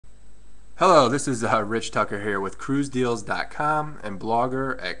Hello, this is Rich Tucker here with CruiseDeals.com and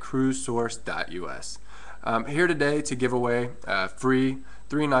blogger at CruiseSource.us. Here today to give away a free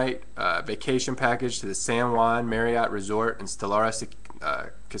 3-night vacation package to the San Juan Marriott Resort and Stellaris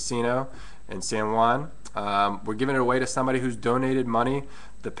Casino in San Juan. We're giving it away to somebody who's donated money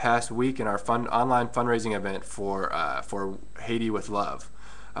the past week in our online fundraising event for Haiti with Love,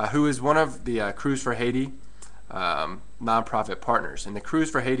 who is one of the Cruise for Haiti nonprofit partners. And the Cruise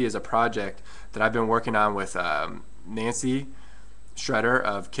for Haiti is a project that I've been working on with Nancy Shredder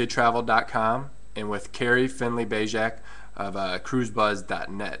of KidTravel.com and with Carrie Finley Bajak of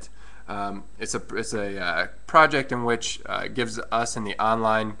CruiseBuzz.net. It's a project in which gives us in the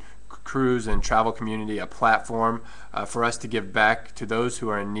online cruise and travel community a platform for us to give back to those who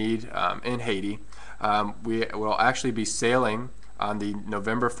are in need in Haiti. We will actually be sailing on the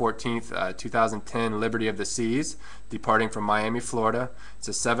November 14th, 2010 Liberty of the Seas, departing from Miami, Florida. It's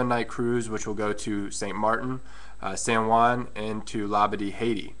a 7-night cruise which will go to St. Martin, San Juan, and to Labadee,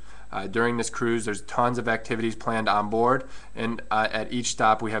 Haiti. During this cruise, there's tons of activities planned on board, and at each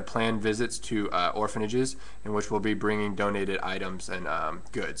stop we have planned visits to orphanages in which we'll be bringing donated items and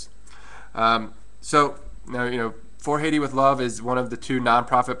goods. So now, For Haiti with Love is one of the 2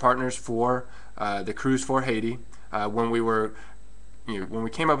 nonprofit partners for the Cruise for Haiti. When we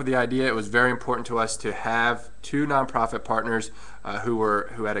came up with the idea, it was very important to us to have 2 nonprofit partners who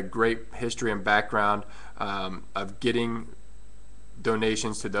had a great history and background of getting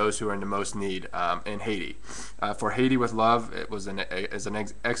donations to those who are in the most need in Haiti. For Haiti with Love, it was an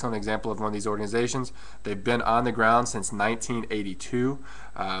excellent example of one of these organizations. They've been on the ground since 1982.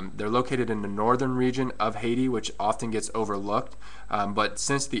 They're located in the northern region of Haiti, which often gets overlooked. But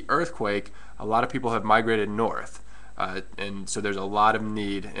since the earthquake, a lot of people have migrated north. And so there's a lot of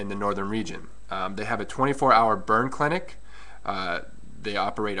need in the northern region. They have a 24-hour burn clinic. They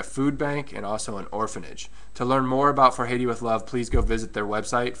operate a food bank and also an orphanage. To learn more about For Haiti with Love, please go visit their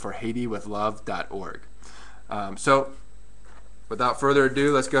website, forhaitiwithlove.org. So without further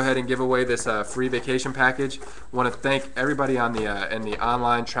ado, let's go ahead and give away this free vacation package. I want to thank everybody on in the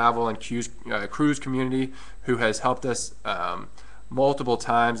online travel and cruise community who has helped us multiple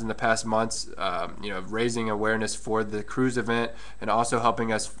times in the past months, raising awareness for the cruise event and also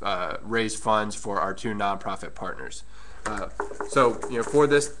helping us raise funds for our 2 nonprofit partners. For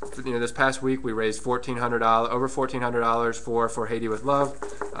this past week, we raised over $1,400 for Haiti with Love.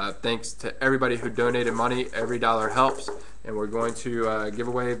 Thanks to everybody who donated money. Every dollar helps, and we're going to give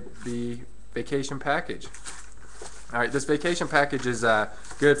away the vacation package. All right, this vacation package is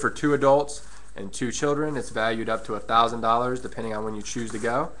good for 2 adults and 2 children. It's valued up to $1,000 depending on when you choose to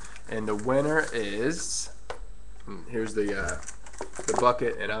go. And the winner is, here's the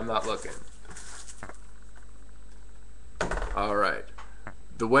bucket, and I'm not looking. All right,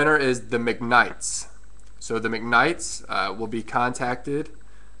 the winner is the McKnights. So the McKnights will be contacted.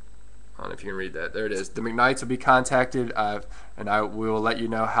 I don't know if you can read that. There it is. The McKnights will be contacted, and we will let you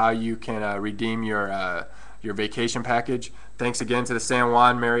know how you can redeem your vacation package. Thanks again to the San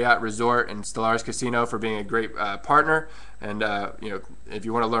Juan Marriott Resort and Stellaris Casino for being a great partner. And if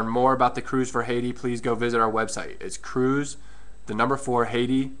you want to learn more about the Cruise for Haiti, please go visit our website. It's Haiti.com.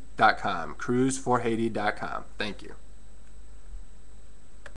 CruiseForHaiti.com. Thank you.